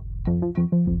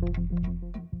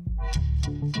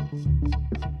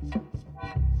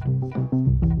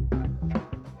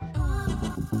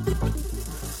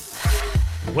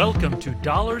Welcome to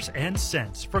Dollars and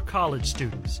Cents for College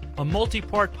Students, a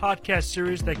multi-part podcast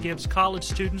series that gives college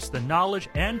students the knowledge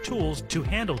and tools to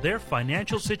handle their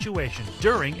financial situation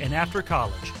during and after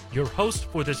college. Your host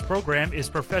for this program is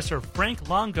Professor Frank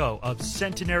Longo of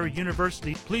Centenary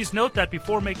University. Please note that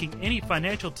before making any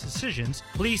financial decisions,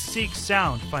 please seek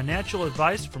sound financial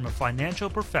advice from a financial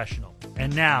professional.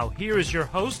 And now, here is your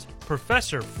host,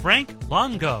 Professor Frank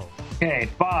Longo. Okay,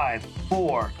 5,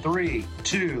 4, 3,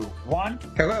 2, 1.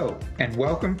 Hello, and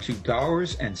welcome to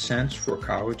Dollars and Cents for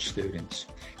College Students.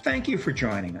 Thank you for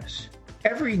joining us.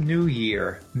 Every new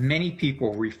year, many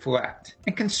people reflect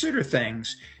and consider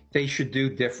things they should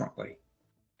do differently.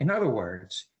 In other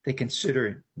words, they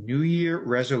consider New Year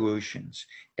resolutions,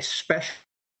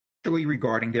 especially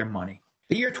regarding their money.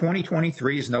 The year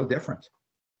 2023 is no different.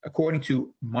 According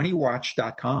to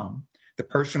MoneyWatch.com, the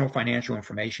personal financial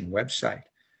information website,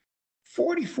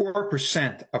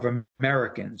 44% of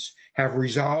Americans have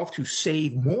resolved to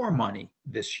save more money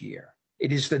this year.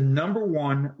 It is the number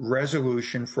one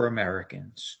resolution for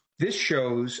Americans. This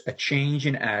shows a change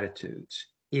in attitudes.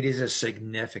 It is a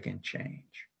significant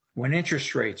change. When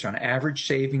interest rates on average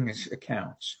savings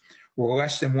accounts were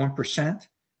less than 1%,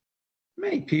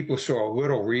 many people saw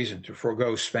little reason to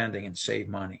forego spending and save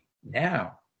money.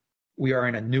 Now, we are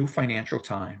in a new financial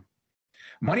time.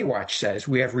 MoneyWatch says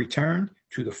we have returned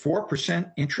to the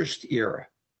 4% interest era.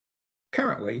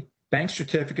 Currently, bank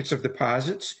certificates of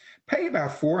deposits pay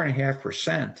about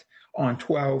 4.5% on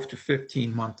 12 to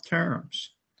 15-month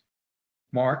terms.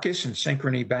 Marcus and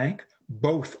Synchrony Bank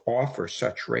both offer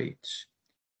such rates.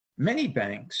 Many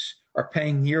banks are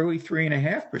paying nearly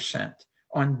 3.5%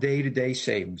 on day-to-day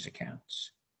savings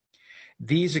accounts.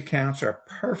 These accounts are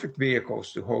perfect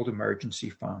vehicles to hold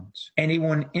emergency funds.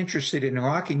 Anyone interested in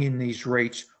locking in these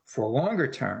rates for longer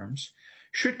terms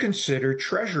should consider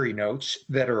Treasury notes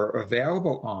that are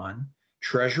available on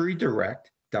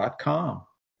treasurydirect.com,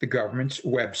 the government's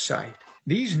website.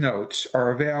 These notes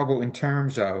are available in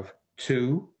terms of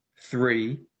 2,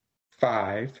 3,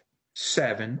 5,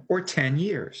 7, or 10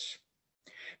 years.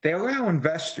 They allow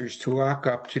investors to lock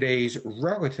up today's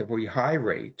relatively high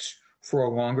rates for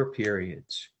longer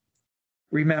periods.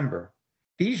 Remember,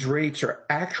 these rates are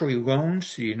actually loans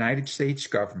to the United States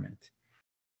government,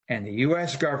 and the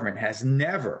U.S. government has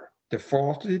never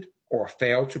defaulted or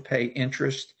failed to pay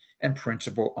interest and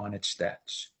principal on its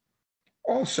debts.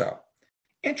 Also,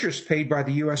 interest paid by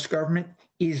the U.S. government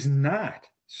is not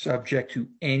subject to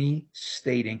any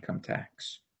state income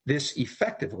tax. This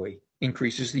effectively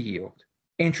increases the yield.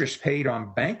 Interest paid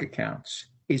on bank accounts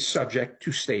is subject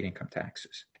to state income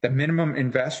taxes. The minimum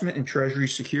investment in Treasury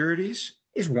securities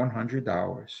is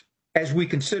 $100. As we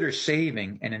consider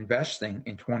saving and investing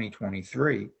in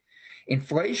 2023,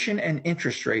 inflation and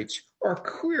interest rates are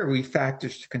clearly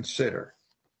factors to consider.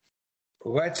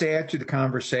 Let's add to the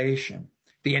conversation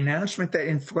the announcement that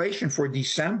inflation for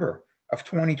December of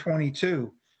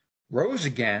 2022 rose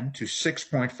again to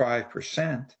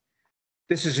 6.5%.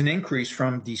 This is an increase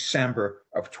from December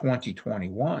of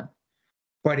 2021.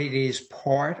 But it is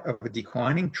part of a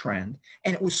declining trend,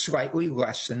 and it was slightly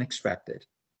less than expected.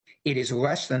 It is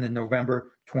less than the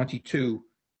November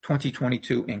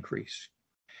 2022 increase.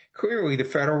 Clearly, the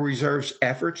Federal Reserve's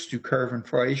efforts to curb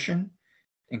inflation,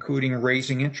 including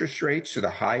raising interest rates to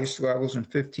the highest levels in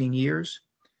 15 years,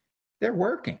 they're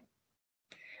working.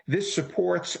 This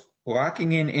supports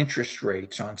locking in interest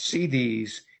rates on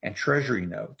CDs and Treasury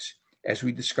notes, as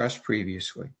we discussed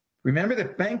previously. Remember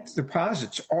that bank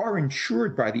deposits are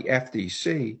insured by the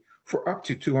FDIC for up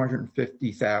to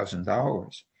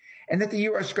 $250,000, and that the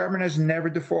U.S. government has never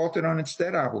defaulted on its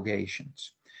debt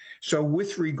obligations. So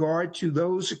with regard to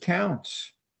those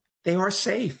accounts, they are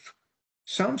safe.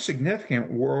 Some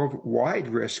significant worldwide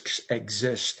risks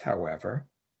exist, however.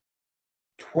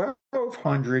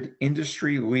 1,200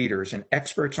 industry leaders and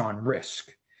experts on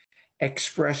risk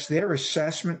expressed their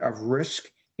assessment of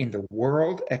risk in the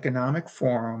World Economic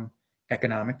Forum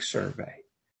Economic Survey.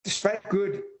 Despite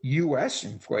good U.S.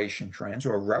 inflation trends,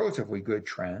 or relatively good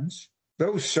trends,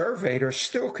 those surveyed are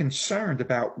still concerned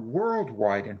about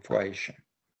worldwide inflation.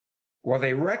 While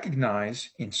they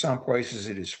recognize in some places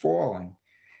it is falling,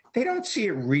 they don't see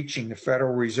it reaching the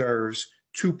Federal Reserve's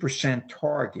 2%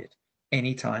 target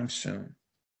anytime soon.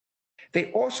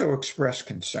 They also express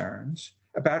concerns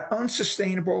about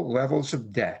unsustainable levels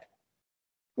of debt,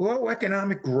 low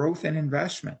economic growth and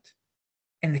investment,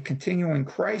 and the continuing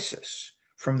crisis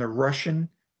from the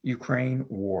Russian-Ukraine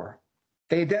war.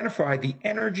 They identified the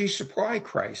energy supply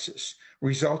crisis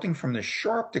resulting from the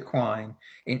sharp decline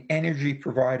in energy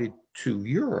provided to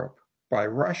Europe by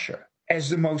Russia as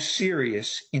the most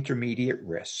serious intermediate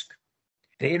risk.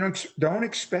 They don't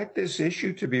expect this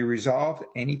issue to be resolved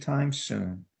anytime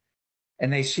soon,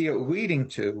 and they see it leading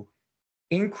to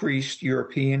increased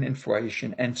European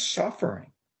inflation and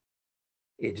suffering.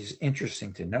 It is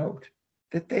interesting to note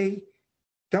that they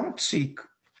don't see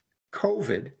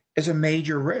COVID as a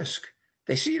major risk.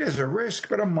 They see it as a risk,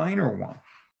 but a minor one.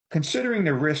 Considering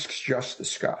the risks just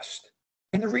discussed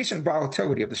and the recent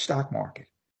volatility of the stock market,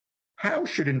 how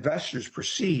should investors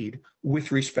proceed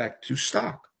with respect to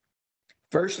stock?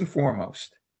 First and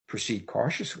foremost, proceed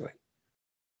cautiously.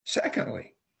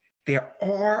 Secondly, there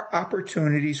are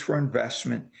opportunities for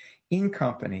investment in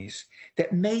companies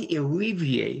that may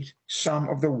alleviate some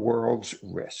of the world's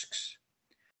risks.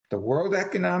 The World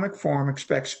Economic Forum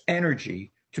expects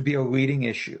energy to be a leading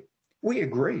issue. We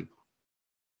agree.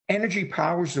 Energy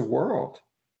powers the world,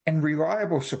 and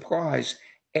reliable supplies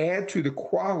add to the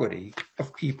quality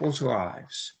of people's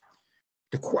lives.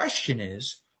 The question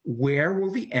is, where will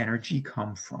the energy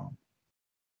come from?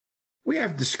 We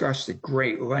have discussed at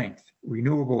great length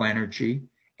renewable energy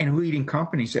and leading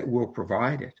companies that will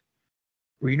provide it.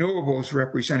 Renewables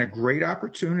represent a great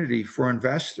opportunity for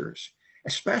investors,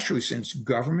 especially since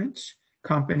governments,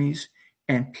 companies,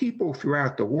 and people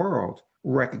throughout the world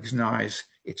recognize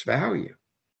its value.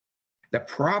 The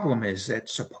problem is that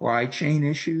supply chain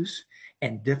issues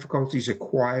and difficulties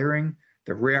acquiring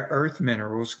the rare earth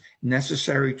minerals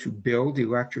necessary to build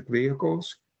electric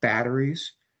vehicles,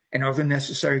 batteries, and other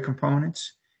necessary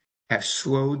components have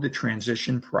slowed the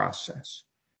transition process.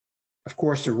 Of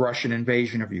course, the Russian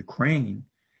invasion of Ukraine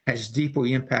has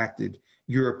deeply impacted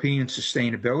European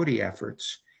sustainability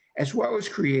efforts, as well as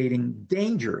creating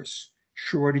dangerous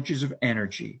shortages of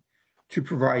energy to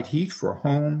provide heat for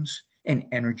homes and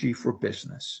energy for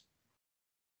business.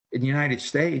 In the United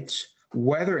States,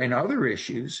 weather and other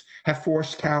issues have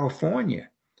forced California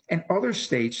and other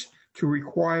states to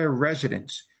require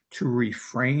residents to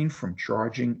refrain from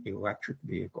charging electric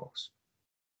vehicles.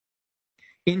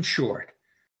 In short,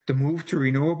 the move to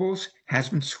renewables has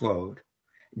been slowed,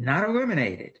 not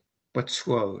eliminated, but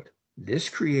slowed. This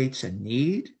creates a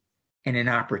need and an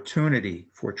opportunity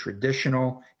for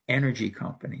traditional energy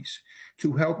companies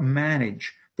to help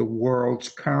manage the world's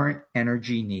current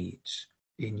energy needs.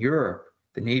 In Europe,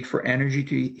 the need for energy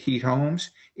to heat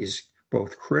homes is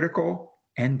both critical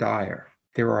and dire.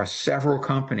 There are several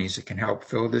companies that can help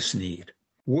fill this need.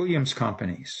 Williams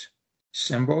Companies,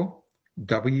 symbol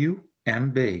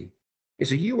WMB,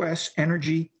 is a U.S.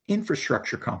 energy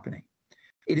infrastructure company.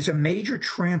 It is a major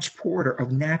transporter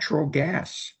of natural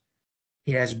gas.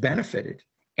 It has benefited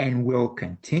and will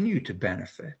continue to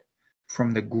benefit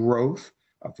from the growth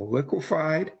of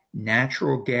liquefied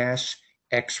natural gas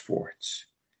exports.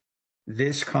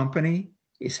 This company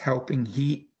is helping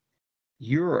heat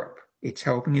Europe. It's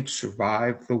helping it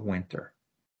survive the winter.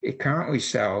 It currently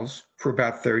sells for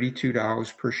about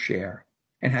 $32 per share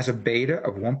and has a beta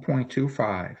of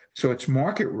 1.25. So its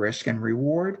market risk and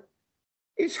reward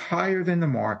is higher than the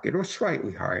market, or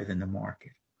slightly higher than the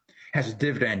market. Has a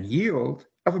dividend yield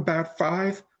of about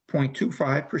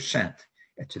 5.25%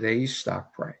 at today's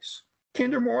stock price.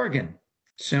 Kinder Morgan,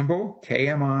 symbol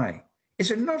KMI,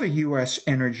 is another U.S.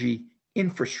 energy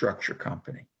infrastructure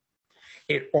company.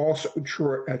 It also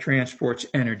transports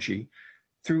energy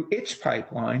through its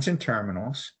pipelines and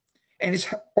terminals, and is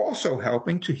also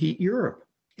helping to heat Europe.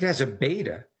 It has a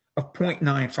beta of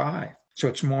 0.95, so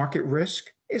its market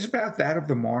risk is about that of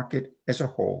the market as a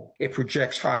whole. It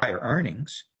projects higher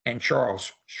earnings, and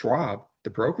Charles Schwab, the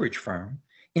brokerage firm,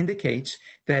 indicates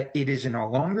that it is in a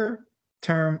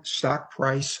longer-term stock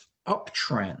price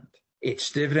uptrend.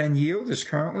 Its dividend yield is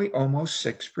currently almost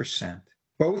 6%.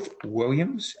 Both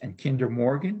Williams and Kinder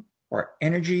Morgan are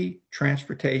energy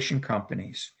transportation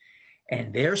companies,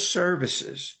 and their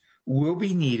services will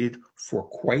be needed for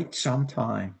quite some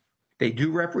time. They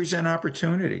do represent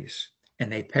opportunities,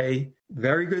 and they pay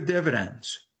very good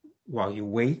dividends while you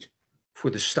wait for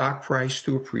the stock price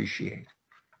to appreciate.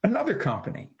 Another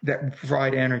company that will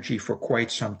provide energy for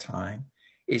quite some time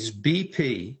is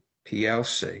BP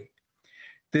PLC.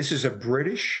 This is a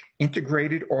British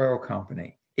integrated oil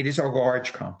company. It is a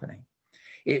large company.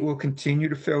 It will continue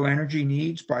to fill energy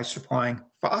needs by supplying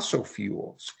fossil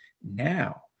fuels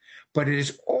now, but it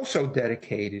is also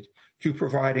dedicated to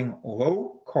providing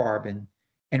low carbon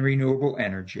and renewable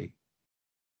energy.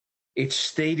 Its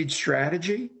stated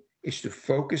strategy is to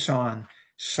focus on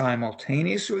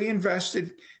simultaneously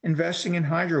investing in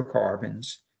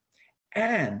hydrocarbons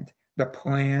and the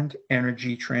planned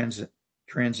energy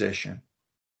transition.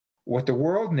 What the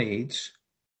world needs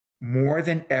more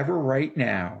than ever right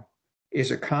now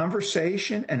is a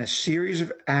conversation and a series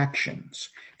of actions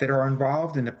that are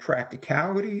involved in the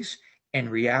practicalities and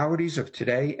realities of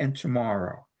today and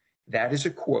tomorrow. That is a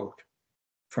quote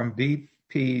from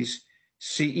BP's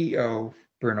CEO,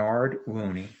 Bernard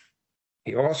Looney.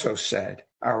 He also said,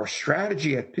 our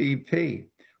strategy at BP,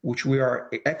 which we are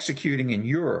executing in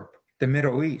Europe, the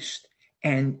Middle East,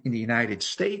 and in the United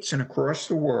States and across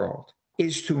the world,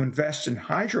 is to invest in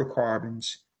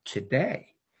hydrocarbons today,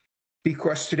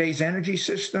 because today's energy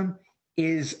system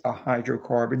is a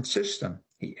hydrocarbon system,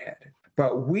 he added.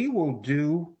 But we will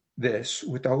do this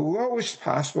with the lowest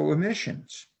possible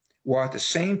emissions, while at the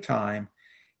same time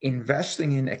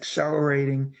investing in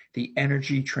accelerating the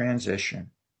energy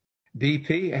transition.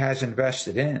 BP has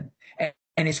invested in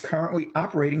and is currently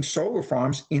operating solar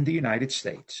farms in the United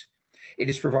States. It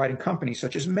is providing companies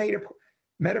such as Meta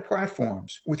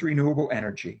Platforms with renewable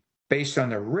energy based on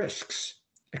the risks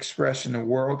expressed in the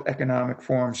World Economic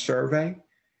Forum survey.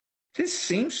 This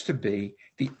seems to be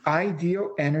the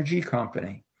ideal energy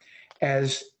company,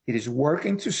 as it is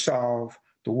working to solve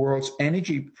the world's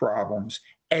energy problems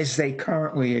as they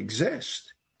currently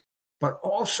exist, but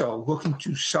also looking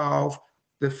to solve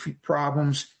the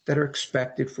problems that are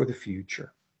expected for the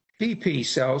future. BP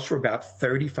sells for about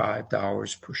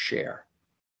 $35 per share.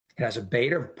 It has a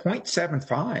beta of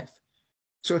 0.75,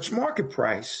 so its market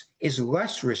price is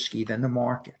less risky than the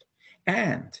market,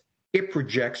 and it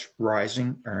projects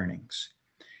rising earnings.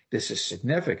 This is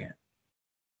significant,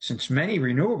 since many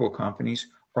renewable companies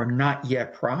are not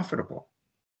yet profitable.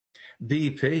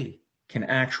 BP can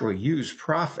actually use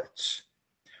profits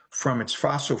from its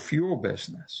fossil fuel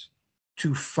business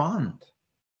to fund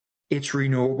its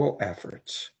renewable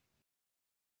efforts.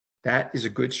 That is a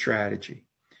good strategy.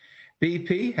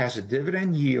 BP has a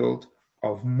dividend yield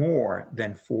of more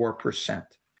than 4%.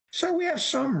 So we have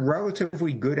some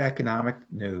relatively good economic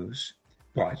news,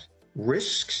 but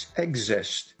risks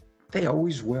exist. They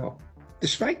always will.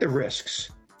 Despite the risks,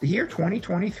 the year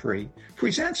 2023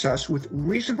 presents us with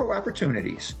reasonable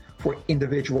opportunities for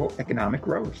individual economic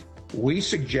growth. We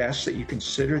suggest that you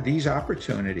consider these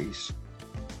opportunities,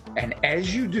 and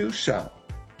as you do so,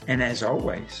 and as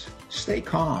always, stay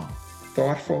calm,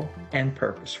 thoughtful, and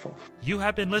purposeful. You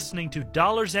have been listening to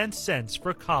Dollars and Cents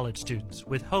for College Students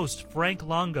with host Frank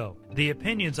Longo. The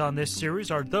opinions on this series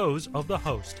are those of the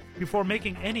host. Before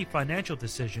making any financial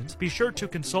decisions, be sure to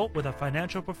consult with a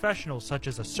financial professional such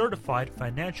as a certified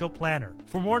financial planner.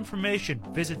 For more information,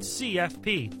 visit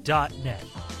cfp.net.